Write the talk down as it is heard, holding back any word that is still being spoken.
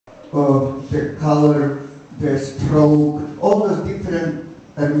the color, the stroke, all those different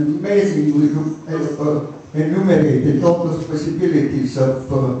amazingly enumerated all those possibilities of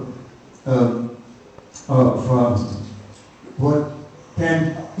what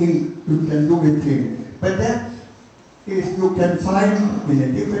you can do with him. But that is you can find in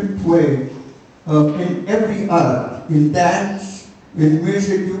a different way in every art, in dance, in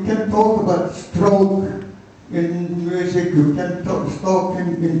music. You can talk about stroke in music. You can talk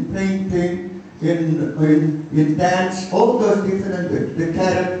in painting, in dance. All those different the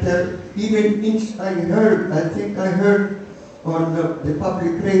character. Even I think I heard on the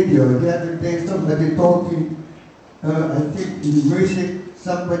public radio the other day somebody talking. I think in music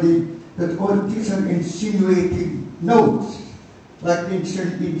somebody that all these are insinuating notes, like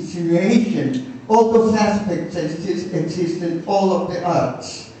insinuation. All those aspects exist in all of the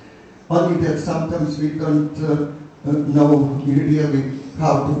arts. Only that sometimes we don't know really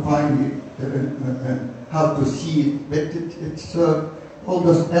how to find it and how to see it. But it's all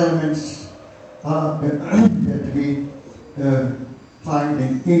those elements that we find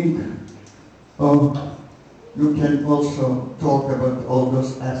in ink. You can also talk about all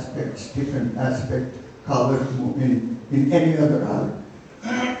those aspects, different aspects, colors in any other art.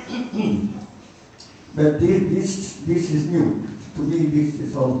 But this is new. To me, this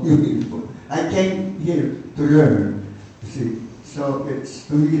is all new. I came here to learn, you see. So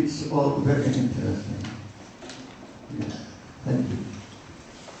to me, it's all very interesting. Yeah. Thank you.